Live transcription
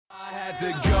had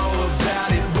to go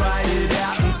about it, write it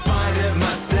out and find it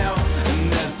myself.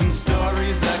 And there's some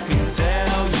stories I can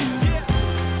tell you.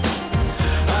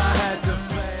 I had to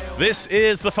fail. This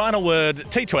is the final word,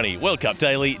 T20 World Cup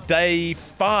Daily, day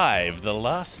 5, the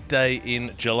last day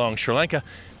in Geelong. Sri Lanka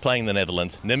playing the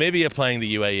Netherlands, Namibia playing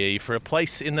the UAE for a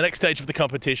place in the next stage of the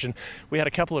competition. We had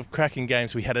a couple of cracking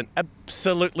games. We had an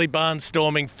absolutely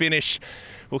barnstorming finish.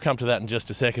 We'll come to that in just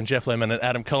a second. Jeff Lemon and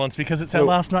Adam Collins, because it's our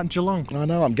last night in Geelong. I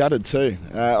know, I'm gutted too.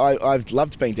 I've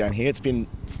loved being down here. It's been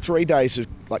 3 days of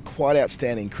quite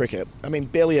outstanding cricket. I mean,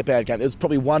 barely a bad game. There's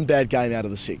probably one bad game out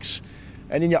of the 6.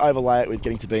 And then you overlay it with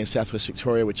getting to be in Southwest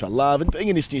Victoria, which I love, and being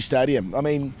in this new stadium. I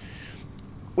mean,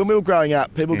 when we were growing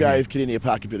up, people gave Kardinia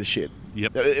Park a bit of shit.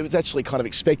 Yep. It was actually kind of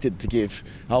expected to give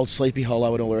old Sleepy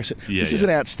Hollow and all the rest. This is an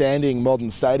outstanding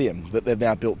modern stadium that they've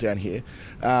now built down here,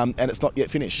 and it's not yet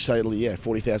finished. So it'll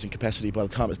 40,000 capacity by the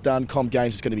time it's done. Com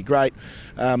Games is going to be great.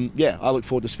 I look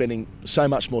forward to spending so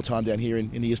much more time down here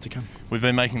in the years to come. We've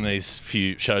been making these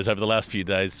few shows over the last few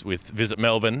days with Visit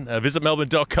Melbourne,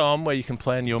 visitmelbourne.com, where you can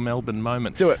plan your Melbourne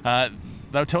moment. Do it.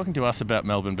 They were talking to us about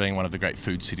Melbourne being one of the great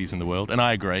food cities in the world, and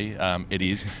I agree, it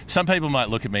is. Some people might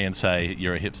look at me and say,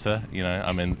 you're a hipster,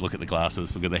 I mean, look at the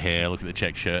glasses, look at the hair, look at the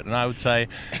check shirt, and I would say,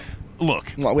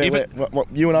 look. You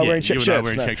and I wearing check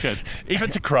shirts? Check shirts. If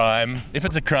it's a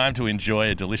crime to enjoy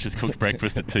a delicious cooked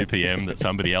breakfast at 2 p.m. that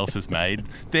somebody else has made,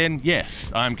 then yes,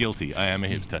 I'm guilty. I am a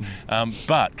hipster.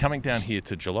 But coming down here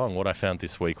to Geelong, what I found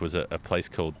this week was a place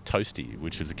called Toasty,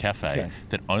 which is a cafe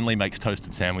that only makes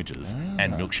toasted sandwiches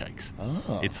and milkshakes.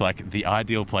 It's like the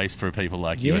ideal place for people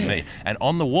like you and me. And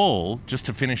on the wall, just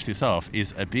to finish this off,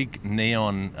 is a big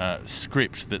neon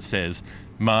script that says,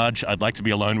 Marge, I'd like to be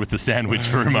alone with the sandwich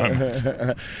for a moment.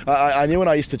 I knew when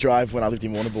I used to drive, when I lived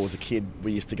in Warrnambool as a kid,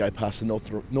 we used to go past the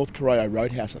North Korea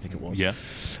Roadhouse, I think it was. Yeah.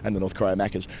 And the North Korea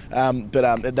Macca's.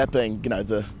 But that being,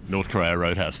 the... North Korea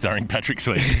Roadhouse starring Patrick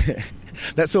Swayze.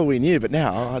 That's all we knew. But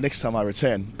now, next time I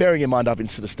return, bearing in mind I've been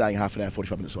sort of staying half an hour,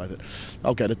 45 minutes away, but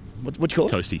I'll go to, what do you call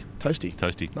it? Toasty.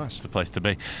 Toasty. Nice. It's the place to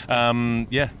be.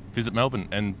 Visit Melbourne.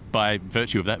 And by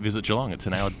virtue of that, visit Geelong. It's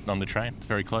an hour on the train. It's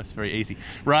very close, very easy.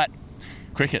 Right.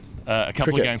 Cricket. A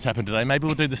couple of games happened today. Maybe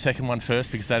we'll do the second one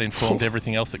first because that informed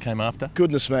everything else that came after.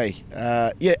 Goodness me.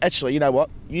 Actually, you know what?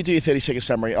 You do your 30-second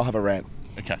summary. I'll have a rant.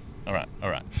 Okay. All right.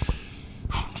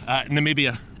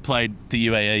 Namibia played the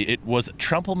UAE. It was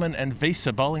Trumpelman and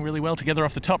Visa bowling really well together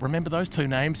off the top. Remember those two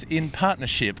names in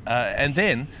partnership. And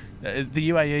then the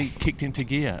UAE kicked into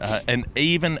gear. An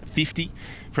even 50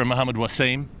 from Mohammad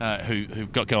Wasim, who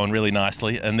got going really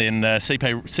nicely. And then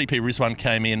CP Rizwan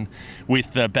came in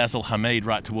with Basil Hamid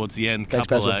right towards the end. Thanks,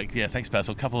 Basil. Thanks,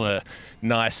 Basil. Couple of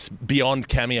nice beyond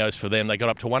cameos for them. They got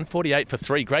up to 148 for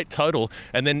 3. Great total.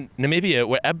 And then Namibia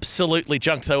were absolutely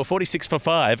junked. They were 46 for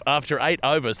 5 after 8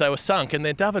 overs. They were sunk. And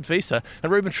then David Visa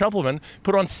and Ruben Trumpelman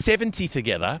put on 70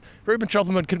 together. Ruben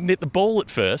Trumpelman couldn't hit the ball at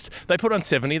first. They put on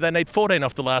 70. They need 14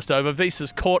 off the last over.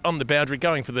 Visa's caught on the boundary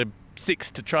going for the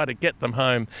 6 to try to get them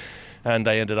home, and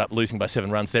they ended up losing by 7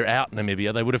 runs. They're out,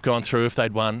 Namibia. They would have gone through if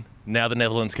they'd won. Now the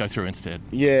Netherlands go through instead.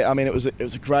 Yeah, I mean, it was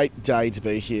a great day to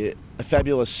be here. A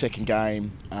fabulous second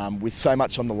game with so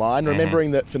much on the line.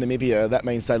 Remembering that for Namibia, that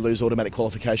means they lose automatic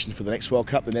qualification for the next World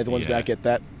Cup. The Netherlands now get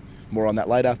that. More on that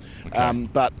later. Okay.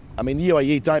 But, I mean, the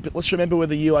UAE don't. But let's remember where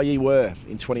the UAE were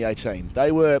in 2018.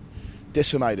 They were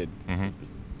decimated.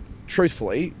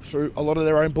 Truthfully, through a lot of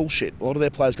their own bullshit. A lot of their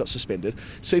players got suspended.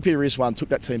 CP Rizwan took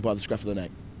that team by the scruff of the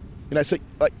neck. So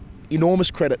enormous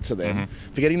credit to them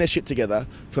for getting their shit together,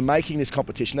 for making this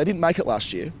competition. They didn't make it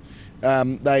last year.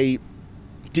 They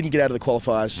didn't get out of the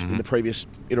qualifiers in the previous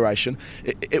iteration.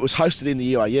 It was hosted in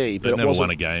the UAE, but it never won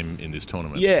a game in this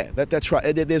tournament. Yeah, that's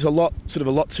right. There's a lot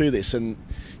to this, and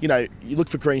you look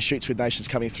for green shoots with nations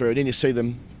coming through, and then you see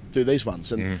them do these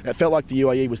ones, and it felt like the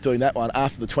UAE was doing that one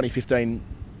after the 2015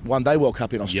 One-Day World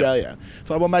Cup in Australia.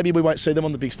 So, well, maybe we won't see them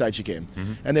on the big stage again.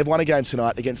 And they've won a game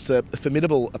tonight against a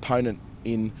formidable opponent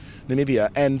in Namibia,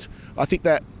 and I think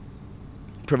that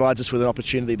provides us with an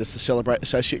opportunity to celebrate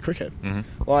associate cricket.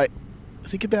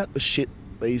 Think about the shit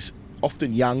these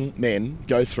often young men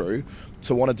go through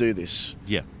to want to do this.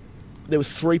 Yeah. There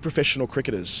was 3 professional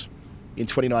cricketers in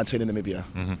 2019 in Namibia.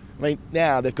 I mean,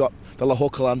 now they've got the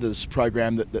Lahore Qalandars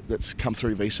program that's come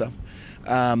through Visa,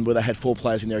 where they had 4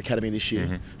 players in their academy this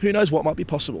year. Who knows what might be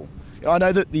possible? I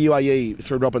know that the UAE,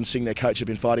 through Robin Singh, their coach, have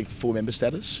been fighting for full member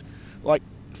status.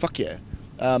 Fuck yeah.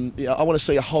 I want to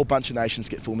see a whole bunch of nations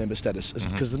get full member status,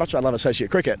 because as much as I love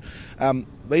associate cricket,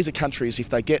 these are countries, if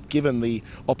they get given the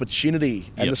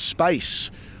opportunity and the space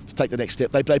to take the next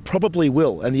step. They probably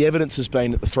will, and the evidence has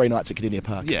been the 3 nights at Kardinia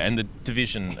Park. Yeah, and the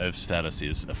division of status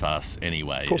is a farce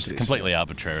anyway. Of course it's it is. Completely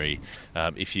arbitrary.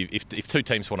 If two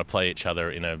teams want to play each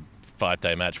other in a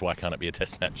 5-day match, why can't it be a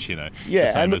test match? You know.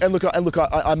 Yeah, and look,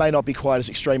 I may not be quite as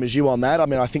extreme as you on that. I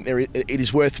mean, I think it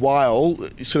is worthwhile,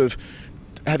 sort of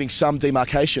having some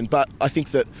demarcation, but I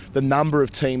think that the number of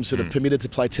teams that are permitted to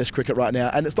play Test cricket right now,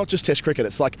 and it's not just Test cricket,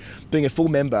 it's like being a full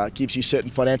member gives you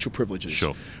certain financial privileges.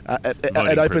 Sure.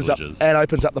 It opens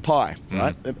up the pie,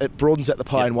 right? It broadens out the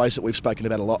pie Yeah. in ways that we've spoken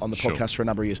about a lot on the Sure. podcast for a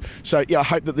number of years. So yeah, I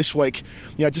hope that this week,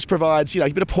 just provides a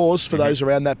bit of pause for those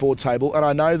around that board table, and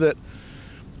I know that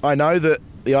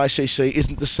the ICC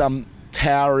isn't just some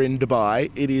tower in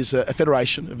Dubai. It is a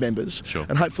federation of members. Sure.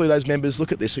 And hopefully those members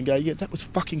look at this and go, yeah, that was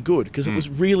fucking good, because it was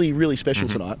really, really special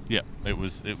tonight. Yeah, it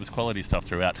was quality stuff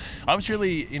throughout. I was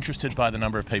really interested by the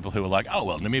number of people who were like, oh,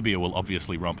 well, Namibia will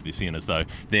obviously romp this in as though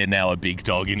they're now a big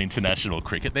dog in international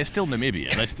cricket. They're still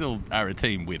Namibia. They still are a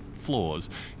team with flaws,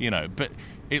 but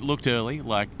it looked early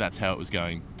like that's how it was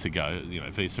going to go.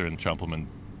 Visa and Trumpelman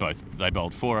they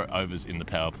bowled 4 overs in the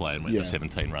power play and went to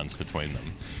 17 runs between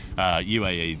them.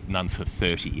 UAE none for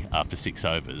 30 after 6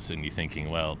 overs, and you're thinking,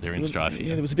 well, they're in strife here.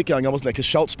 Yeah, there was a bit going on, wasn't there? Because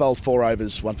Schultz bowled 4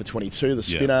 overs, 1 for 22, the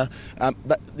spinner.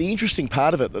 The interesting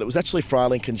part of it, that it was actually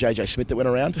Freilink and JJ Smith that went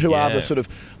around, who are the sort of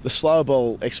the slower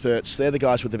ball experts. They're the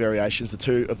guys with the variations, the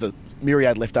 2 of the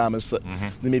myriad left armers that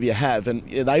Namibia have, and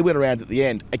they went around at the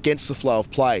end against the flow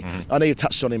of play. I know you've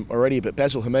touched on him already, but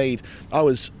Basil Hamid, I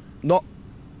was not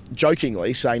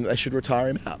jokingly saying that they should retire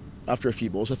him out after a few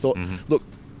balls. I thought, look,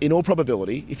 in all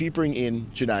probability, if you bring in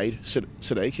Junaid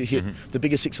Sadiq, who hit the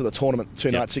biggest 6 of the tournament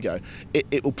 2 nights ago,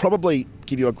 it will probably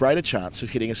give you a greater chance of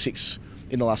hitting a 6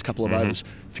 in the last couple of overs.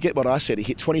 Forget what I said. He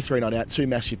hit 23 not out, 2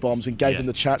 massive bombs, and gave them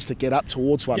the chance to get up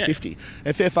towards 150.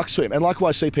 And fair fucks to him. And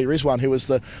likewise, CP Rizwan, who was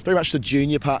very much the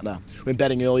junior partner when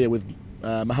batting earlier with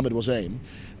Mohammad Wasim.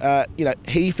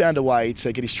 He found a way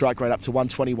to get his strike rate up to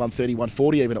 120, 130,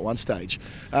 140 even at one stage.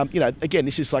 Again,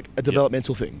 this is like a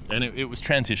developmental thing. And it was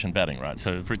transition batting, right?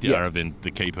 So Fritz Aravind,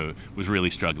 the keeper, was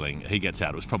really struggling. He gets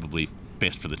out. It was probably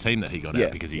best for the team that he got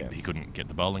out because he couldn't get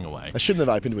the bowling away. They shouldn't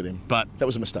have opened with him, but that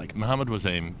was a mistake. Mohammad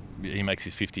Wasim, he makes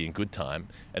his 50 in good time,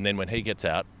 and then when he gets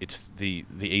out, it's the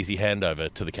easy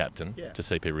handover to the captain, to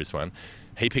CP Rizwan.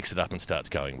 He picks it up and starts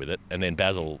going with it, and then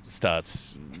Basil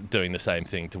starts doing the same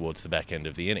thing towards the back end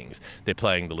of the innings. They're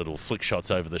playing the little flick shots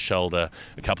over the shoulder,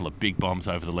 a couple of big bombs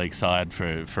over the leg side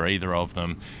for either of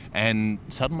them, and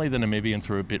suddenly the Namibians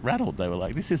were a bit rattled. They were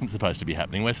like, this isn't supposed to be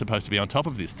happening. We're supposed to be on top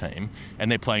of this team,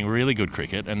 and they're playing really good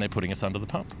cricket, and they're putting us under the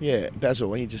pump. Yeah,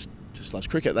 Basil, he just loves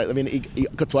cricket. He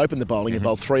got to open the bowling and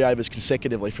bowled 3 overs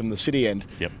consecutively from the city end.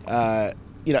 Yep.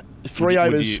 3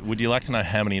 overs. Would you like to know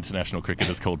how many international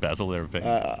cricketers called Basil there have been?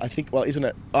 I think, isn't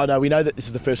it? Oh, no, we know that this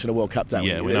is the first in a World Cup, don't we?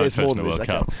 Yeah, we know it's first in a World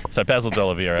Cup. So Basil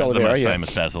D'Oliveira, the most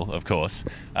famous Basil, of course.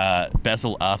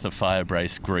 Basil Arthur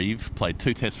Firebrace Grieve played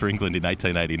 2 tests for England in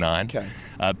 1889.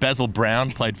 Okay. Basil Brown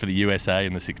played for the USA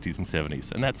in the 60s and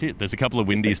 70s. And that's it. There's a couple of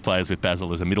Windies players with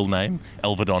Basil as a middle name.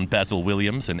 Elvedon Basil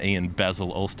Williams and Ian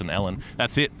Basil Alston Allen.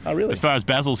 That's it. Oh, really? As far as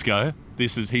Basils go,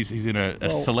 he's in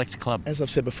a select club. As I've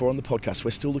said before on the podcast,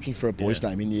 we're still looking for a boy's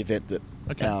name in the event that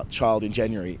our child in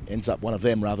January ends up one of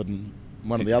them rather than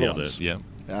one of the other ones. Yeah.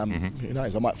 Who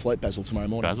knows? I might float Basil tomorrow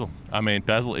morning.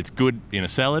 Basil, it's good in a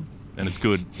salad and it's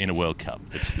good in a World Cup.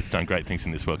 It's done great things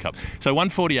in this World Cup. So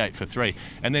 148 for 3.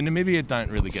 And then Namibia don't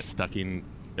really get stuck in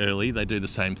early. They do the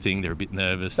same thing. They're a bit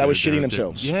nervous. They were shitting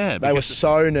themselves. Yeah. They were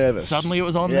so nervous. Suddenly it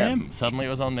was on them. Suddenly it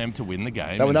was on them to win the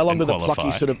game. They were no longer the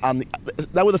plucky sort of...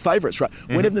 they were the favourites, right?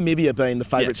 When have Namibia been the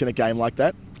favourites in a game like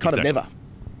that? Kind of never.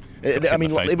 I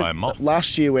mean, even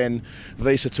last year when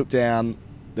Visa took down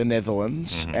the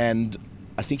Netherlands and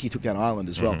I think he took down Ireland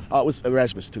as well. Oh, it was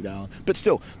Erasmus who took down Ireland. But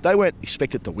still, they weren't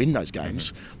expected to win those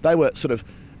games. They were sort of...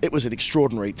 It was an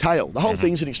extraordinary tale. The whole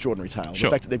thing's an extraordinary tale. Sure.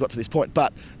 The fact that they've got to this point.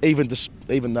 But even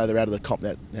though they're out of the comp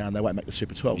now and they won't make the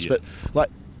Super 12s. But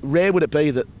rare would it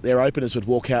be that their openers would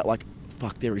walk out like,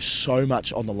 fuck, there is so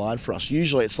much on the line for us.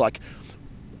 Usually it's like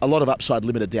a lot of upside,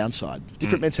 limited downside.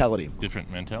 Different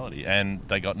mentality. And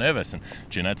they got nervous. And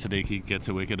Junaid Siddiqui gets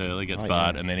a wicket early, gets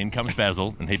barred, and then in comes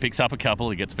Basil, and he picks up a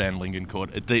couple. He gets Van Lingen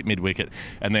caught at deep mid-wicket.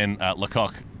 And then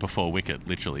Lecoq, before wicket,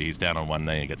 literally, he's down on one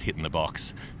knee and gets hit in the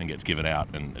box and gets given out,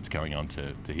 and it's going on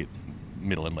to hit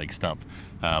middle and leg stump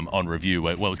on review.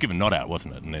 Well, it was given not out,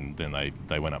 wasn't it? And then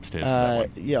they went upstairs for that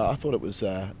one. Yeah, I thought it was...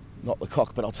 not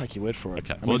Lecoq, but I'll take your word for it.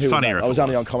 Okay. Well, it's funnier if I was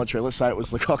only on commentary. Let's say it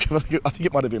was Lecoq. I think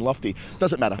it might have been Lofty.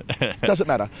 Doesn't matter.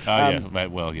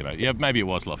 Maybe it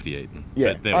was Lofty Eaton.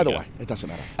 Yeah, either way, it doesn't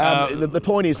matter. The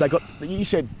point is, you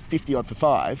said 50 odd for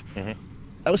 5.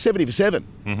 They were 70 for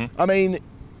 7. I mean,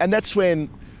 And that's when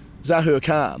Zahur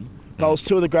Khan bowls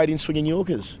two of the great in-swinging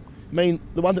Yorkers. I mean,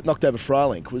 the one that knocked over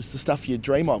Freilich was the stuff you'd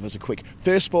dream of as a quick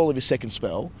first ball of his second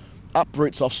spell, up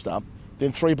roots off stump,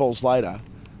 then 3 balls later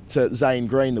to Zane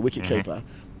Green, the wicketkeeper,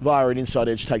 via an inside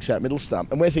edge, takes out middle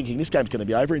stump. And we're thinking this game's going to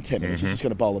be over in 10 minutes. This is going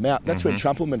to bowl them out. That's when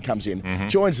Trumpelman comes in,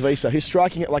 joins Visa, who's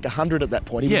striking at like 100 at that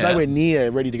point. He was nowhere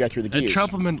near ready to go through the gears.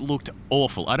 Trumpelman looked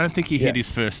awful. I don't think he hit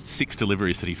his first 6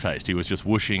 deliveries that he faced. He was just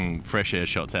whooshing fresh air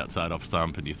shots outside off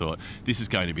stump, and you thought, this is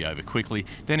going to be over quickly.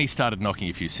 Then he started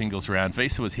knocking a few singles around.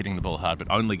 Visa was hitting the ball hard, but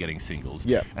only getting singles.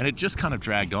 Yeah. And it just kind of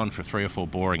dragged on for 3 or 4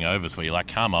 boring overs where you're like,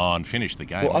 come on, finish the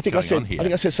game. Well, I think I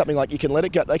said something like, you can let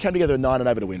it go. They came together in 9 and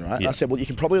over to win, right? And I said, well, you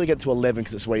can probably get to 11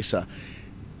 because it's Visa.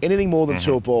 Anything more than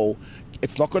 2 a ball,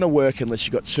 it's not going to work unless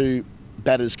you've got 2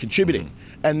 batters contributing.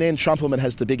 And then Trumpelman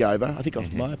has the big over, I think off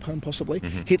Mayapun possibly,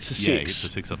 hits a 6. Yeah, hits a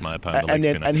 6 off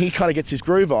Mayapun, and he kind of gets his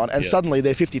groove on, and suddenly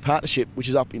their 50 partnership, which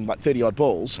is up in like 30 odd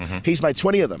balls, he's made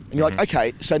 20 of them. And you're like,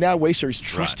 okay, so now Visa is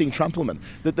trusting Trumpelman.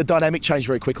 The dynamic changed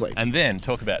very quickly. And then,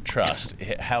 talk about trust,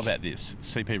 how about this?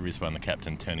 CP Rizwan, the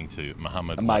captain, turning to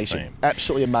Mohammad Amazing. Wasim.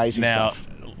 Absolutely amazing stuff.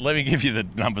 Let me give you the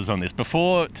numbers on this.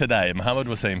 Before today, Mohammad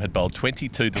Wasim had bowled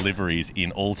 22 deliveries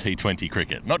in all T20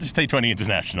 cricket. Not just T20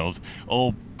 internationals,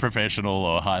 all professional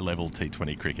or high-level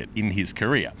T20 cricket in his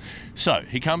career. So,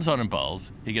 he comes on and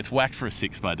bowls. He gets whacked for a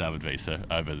 6 by David Visa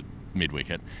over the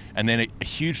mid-wicket. And then a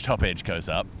huge top edge goes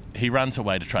up. He runs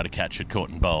away to try to catch it, caught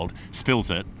and bowled,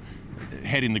 spills it,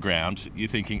 head in the ground. You're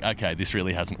thinking, okay, this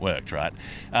really hasn't worked, right?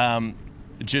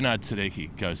 Junaid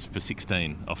Siddiqui goes for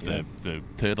 16 off the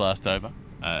third last over.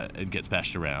 It gets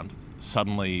bashed around.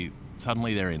 Suddenly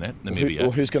they're in it,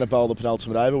 Namibia. Who's going to bowl the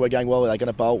penultimate over? We're going, well, are they going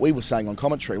to bowl? We were saying on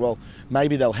commentary, well,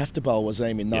 maybe they'll have to bowl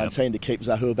Wasim in 19 to keep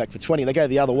Zahur back for 20. They go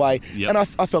the other way. And I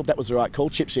felt that was the right call.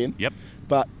 Chips in.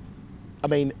 But, I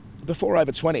mean, before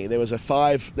over 20, there was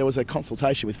a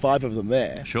consultation with 5 of them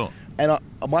there. Sure. And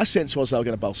my sense was they were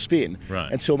going to bowl spin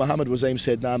until Mohammad Wasim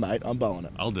said, no, mate, I'm bowling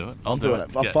it. I'll do it. I'm doing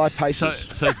it. 5 paces.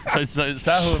 So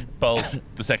Zahur bowls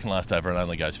the second last over and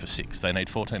only goes for 6. They need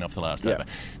 14 off the last over.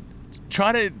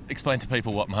 Try to explain to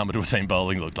people what Mohammad Wasim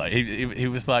bowling looked like. He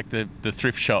was like the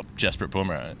thrift shop Jasprit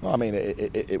Bumrah. I mean,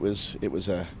 it was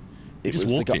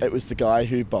the guy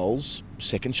who bowls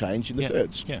second change in the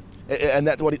thirds. Yeah. And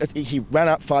that's what he ran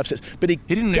up 5 sets, but he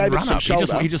didn't gave even us run some up.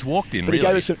 shoulder. He just walked in. But he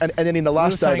gave us some, and then in the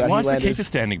last over, why he is the landed. keeper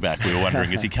standing back? We were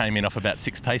wondering as he came in off about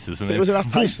 6 paces, and then there was enough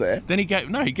pace there. Then he gave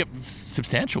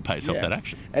substantial pace off that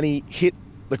action, and he hit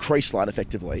the crease line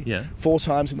effectively 4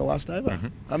 times in the last over.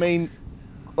 I mean,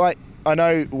 like. I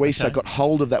know Wisa got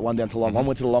hold of that one down to long on,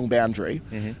 went to the long boundary.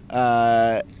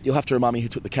 You'll have to remind me who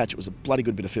took the catch. It was a bloody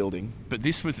good bit of fielding. But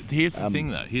here's the thing,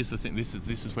 though. Here's the thing. This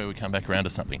is where we come back around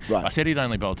to something. Right. I said he'd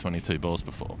only bowled 22 balls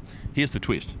before. Here's the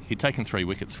twist. He'd taken 3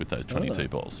 wickets with those 22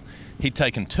 balls. He'd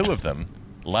taken 2 of them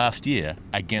last year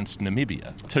against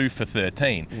Namibia, 2 for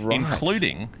 13,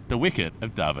 including the wicket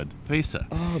of David Visa.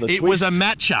 It was a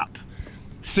matchup.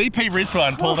 CP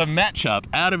Rizwan pulled a matchup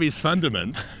out of his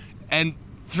fundament and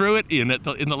threw it in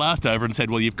the last over and said,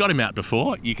 well, you've got him out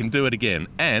before, you can do it again.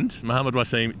 And Mohammad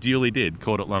Wasim duly did,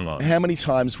 caught it long on. How many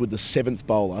times would the 7th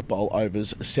bowler bowl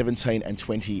overs 17 and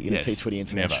 20 in a T20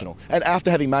 international? Never. And after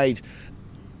having made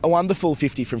a wonderful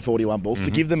 50 from 41 balls,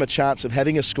 to give them a chance of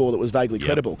having a score that was vaguely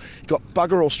credible. Got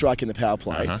bugger all strike in the power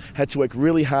play, had to work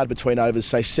really hard between overs,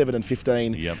 say 7 and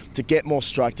 15, to get more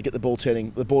strike, to get the board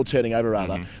turning over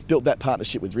rather, built that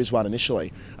partnership with Rizwan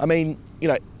initially. I mean,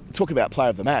 talk about player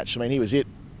of the match. I mean, he was it.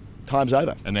 Time's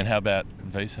over. And then how about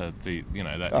Visa,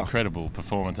 that incredible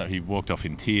performance? He walked off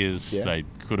in tears. They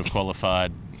could have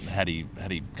qualified had he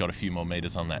got a few more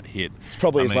metres on that hit. It's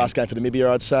probably his last game for Namibia,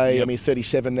 I'd say. I mean, he's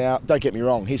 37 now. Don't get me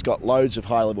wrong, he's got loads of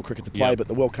high-level cricket to play, but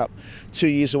the World Cup 2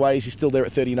 years away, is he still there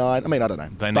at 39? I mean, I don't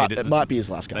know. It might be his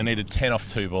last game. They needed 10 off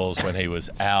 2 balls when he was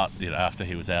out, after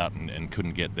he was out and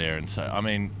couldn't get there. And so, I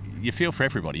mean, you feel for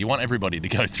everybody. You want everybody to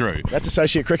go through. That's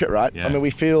associate cricket, right? I mean,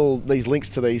 we feel these links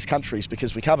to these countries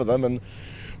because we cover them, and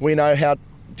we know how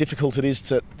difficult it is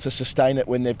to sustain it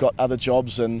when they've got other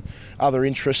jobs and other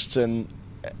interests. And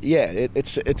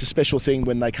it's a special thing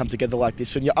when they come together like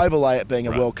this. And you overlay it being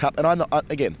a World Cup. And I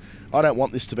don't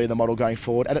want this to be the model going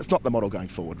forward, and it's not the model going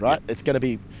forward, right? It's going to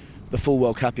be the full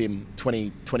World Cup in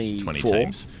 2024. 20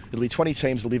 teams. It'll be 20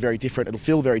 teams. It'll be very different. It'll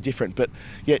feel very different. But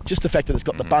just the fact that it's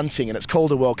got the bunting and it's called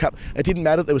a World Cup, it didn't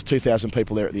matter that there was 2,000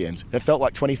 people there at the end. It felt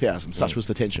like 20,000. Such was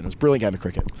the tension. It was a brilliant game of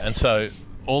cricket. And so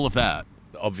all of that,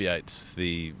 obviates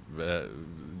the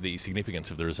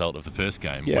significance of the result of the first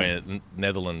game, Yeah. where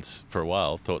Netherlands, for a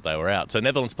while, thought they were out. So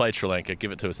Netherlands played Sri Lanka.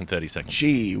 Give it to us in 30 seconds.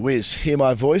 Gee whiz, hear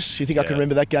my voice? You think I can Yeah.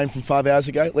 remember that game from 5 hours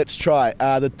ago? Let's try.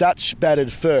 The Dutch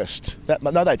batted first.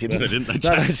 No, they didn't. No, they didn't. They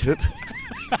No, they chased. didn't.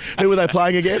 Who were they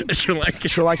playing again? Sri Lanka.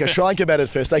 Sri Lanka. Sri Lanka batted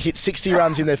first. They hit 60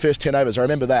 runs in their first 10 overs. I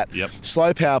remember that. Yep.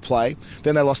 Slow power play.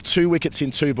 Then they lost 2 wickets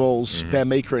in 2 balls. Van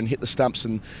Meekeren hit the stumps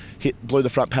and blew the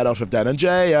front pad off of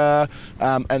Dhananjaya.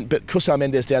 But Kusal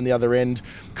Mendes down the other end,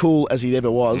 cool as he ever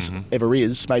was, ever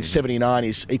is, made 79,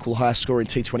 his equal highest score in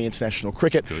T20 international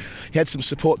cricket. Good. He had some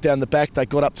support down the back. They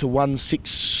got up to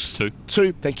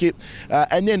 162. Thank you.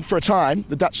 And then for a time,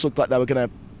 the Dutch looked like they were going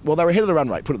to. Well, they were ahead of the run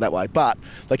rate, put it that way, but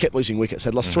they kept losing wickets.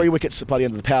 They'd lost 3 wickets by the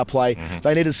end of the power play.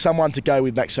 They needed someone to go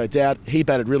with Max O'Dowd. He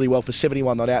batted really well for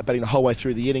 71 not out, batting the whole way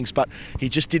through the innings, but he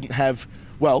just didn't have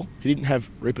Rupert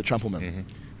Trumpelman.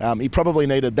 He probably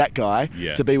needed that guy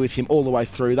to be with him all the way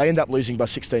through. They end up losing by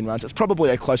 16 runs. It's probably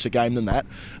a closer game than that.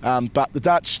 But the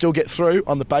Dutch still get through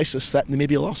on the basis that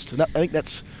Namibia lost. And I think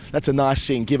that's a nice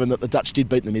thing, given that the Dutch did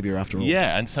beat Namibia after all.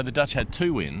 Yeah, and so the Dutch had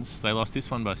 2 wins. They lost this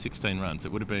one by 16 runs.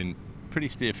 It would have been pretty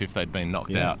stiff if they'd been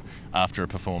knocked out after a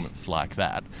performance like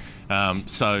that.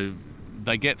 So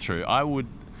they get through. I'm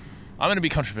going to be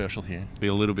controversial here, be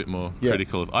a little bit more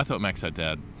critical. I thought Max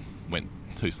O'Dowd went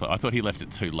too slow. I thought he left it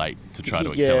too late to try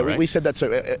to accelerate. Yeah, we said that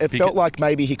too. It felt like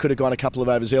maybe he could have gone a couple of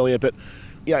overs earlier, but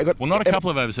not a couple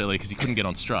of overs earlier because he couldn't get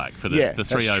on strike for the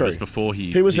 3 overs before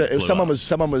he. Who was he it? blew Someone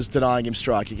up. was denying him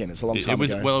strike again. It's a long time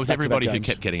ago. Well, it was Back-to-back everybody who games.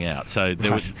 kept getting out. So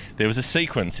there was a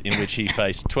sequence in which he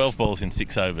faced 12 balls in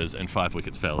 6 overs and 5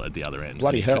 wickets fell at the other end.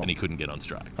 Bloody hell! And he couldn't get on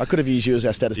strike. I could have used you as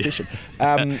our statistician.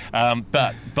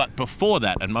 But before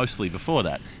that, and mostly before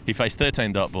that, he faced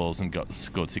 13 dot balls and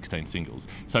scored 16 singles.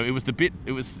 So it was the bit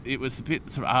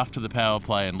sort of after the power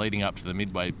play and leading up to the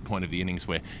midway point of the innings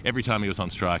where every time he was on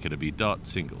strike it'd be dot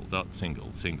single,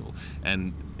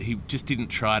 and he just didn't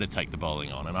try to take the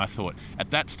bowling on. And I thought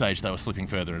at that stage they were slipping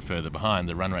further and further behind.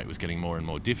 The run rate was getting more and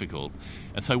more difficult.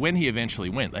 And so when he eventually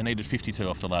went, they needed 52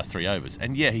 off the last 3 overs.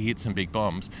 And he hit some big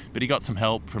bombs, but he got some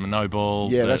help from a no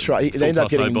ball. Yeah, that's right. They ended up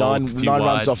getting nine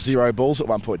runs off 0 balls at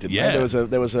one point, didn't they?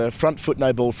 There was a front foot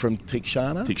no ball from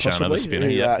Tikshana, the spinner,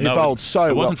 who bowled so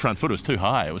well. It wasn't front foot, it was too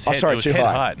high. It was head, too head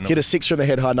high. height. Hit a 6 from the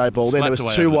head high no ball. Then there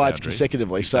was 2 wides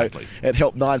consecutively. Exactly. So it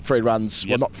helped 9 free runs.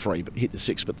 Well, not free, but hit the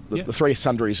 6. But the 3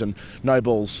 sundries and no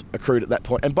balls accrued at that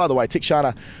point. And by the way,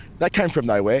 Tikshana, that came from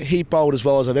nowhere. He bowled as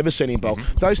well as I've ever seen him bowl.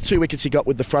 Those 2 wickets he got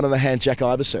with the front of the hand, Jack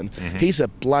Iverson, he's a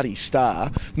bloody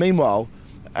star. Meanwhile,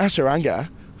 Asaranga,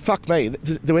 fuck me,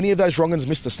 do any of those wrong-uns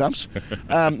miss the stumps?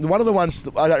 One of the ones,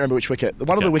 I don't remember which wicket,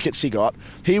 one of the wickets he got,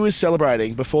 he was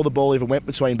celebrating before the ball even went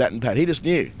between bat and pad. He just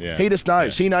knew. Yeah. He just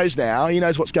knows. Yeah. He knows now. He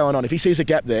knows what's going on. If he sees a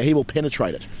gap there, he will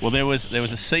penetrate it. Well, there was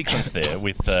a sequence there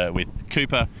with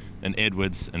Cooper and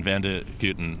Edwards and Van der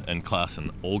Kuyten and Klaassen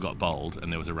all got bowled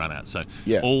and there was a run out. So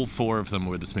all 4 of them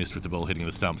were dismissed with the ball hitting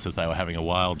the stumps as they were having a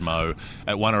wild mow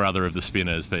at one or other of the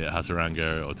spinners, be it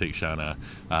Hasaranga or Tikshana,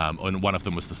 and one of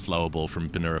them was the slower ball from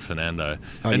Benura Fernando,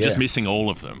 just missing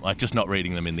all of them, like just not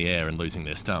reading them in the air and losing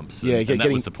their stumps. And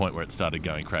that was the point where it started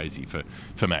going crazy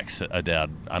for Max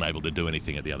O'Dowd, unable to do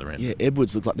anything at the other end. Yeah,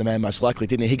 Edwards looked like the man most likely,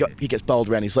 didn't he? He gets bowled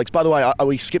around his legs. By the way,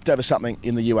 we skipped over something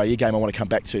in the UAE game I want to come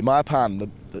back to.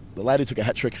 Mayapan, the lad who took a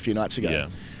hat-trick a few nights ago,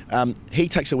 he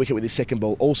takes a wicket with his second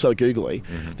ball, also googly.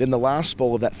 Then the last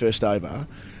ball of that first over,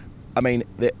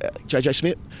 JJ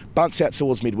Smith bunts out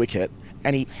towards mid-wicket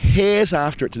and he hairs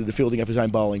after it to do the fielding of his own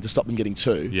bowling to stop them getting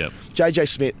 2. JJ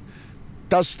Smith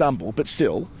does stumble, but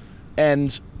still,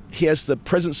 and he has the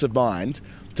presence of mind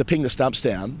to ping the stumps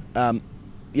down.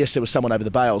 Yes, there was someone over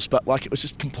the bails, but it was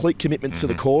just complete commitment to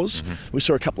the cause. We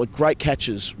saw a couple of great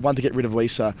catches, one to get rid of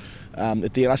Lisa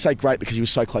at the end. I say great because he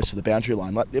was so close to the boundary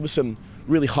line. There was some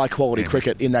really high quality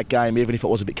cricket in that game, even if it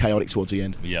was a bit chaotic towards the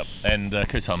end. Yep, and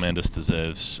Kusal Mendes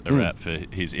deserves a wrap for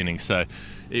his innings. So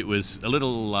it was a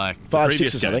little like 5 the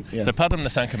previous 6s, game. I think. Yeah. So Padam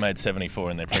Nasanka made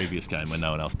 74 in their previous game when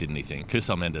no one else did anything.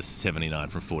 Kusal Mendes 79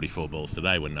 from 44 balls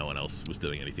today when no one else was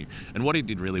doing anything. And what he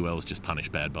did really well was just punish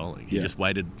bad bowling. He just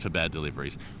waited for bad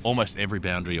deliveries. Almost every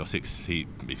boundary or 6,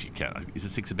 if you count, is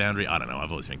it 6 a boundary? I don't know.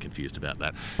 I've always been confused about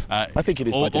that. I think it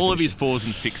is. All of his 4s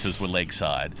and 6s were leg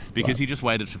side because he just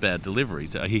waited for bad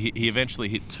deliveries. He eventually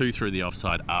hit 2 through the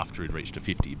offside after he'd reached a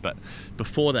 50. But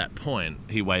before that point,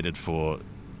 he waited for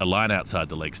a line outside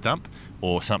the leg stump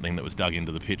or something that was dug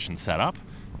into the pitch and sat up,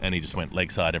 and he just went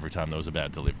leg side every time there was a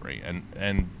bad delivery.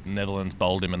 And Netherlands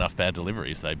bowled him enough bad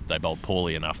deliveries. They bowled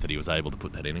poorly enough that he was able to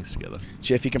put that innings together.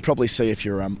 Jeff, you can probably see if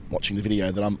you're watching the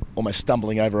video that I'm almost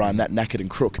stumbling over. I'm that knackered and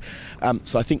crook.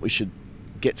 So I think we should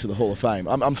get to the Hall of Fame.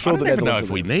 I'm thrilled I the don't even know Netherlands if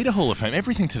are we there. need a Hall of Fame.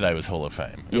 Everything today was Hall of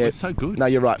Fame. It was so good. No,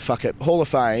 you're right. Fuck it. Hall of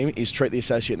Fame is treat the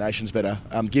associate nations better.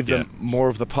 Give them more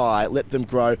of the pie. Let them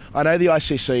grow. I know the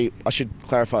ICC, I should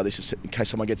clarify this in case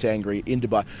someone gets angry, in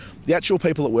Dubai. The actual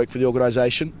people that work for the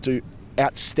organisation do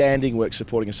outstanding work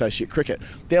supporting associate cricket.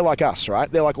 They're like us,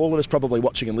 right? They're like all of us probably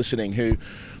watching and listening who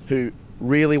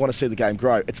really want to see the game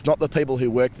grow. It's not the people who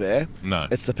work there. No.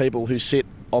 It's the people who sit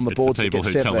on the It's boards the that people get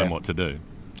who sent tell there. them what to do.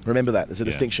 Remember that. There's a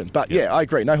distinction. But yeah, I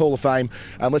agree. No Hall of Fame.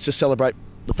 Let's just celebrate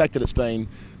the fact that it's been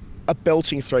a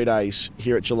belting 3 days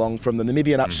here at Geelong, from the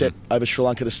Namibian upset over Sri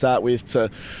Lanka to start with, to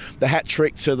the hat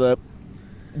trick, to the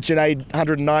Junaid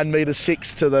 109 metre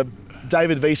 6, to the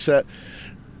David Visa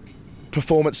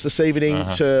performance this evening,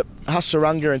 to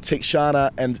Hasaranga and Tikshana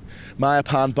and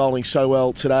Mayapan bowling so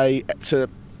well today, to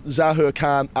Zahur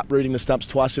Khan uprooting the stumps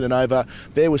twice in an over.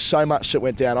 There was so much that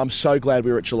went down. I'm so glad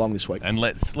we were at Geelong this week. And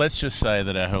let's just say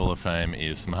that our Hall of Fame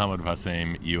is Mohammed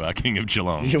Wasim. You are King of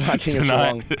Geelong. You are King of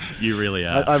Geelong. You really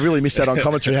are. I really missed that on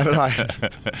commentary, haven't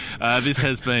I? This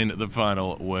has been the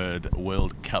Final Word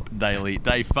World Cup Daily,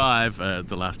 Day 5.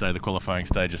 The last day of the qualifying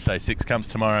stages. Day 6 comes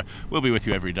tomorrow. We'll be with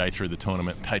you every day through the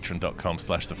tournament.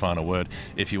 Patreon.com/thefinalword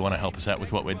if you want to help us out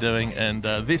with what we're doing. And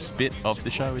this bit of the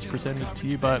show is presented to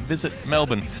you by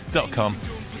visitmelbourne.com.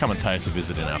 Come and pay us a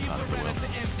visit in our part of the world.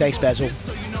 Thanks, Basil.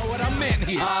 So you know what I meant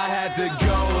here. I had to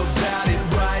go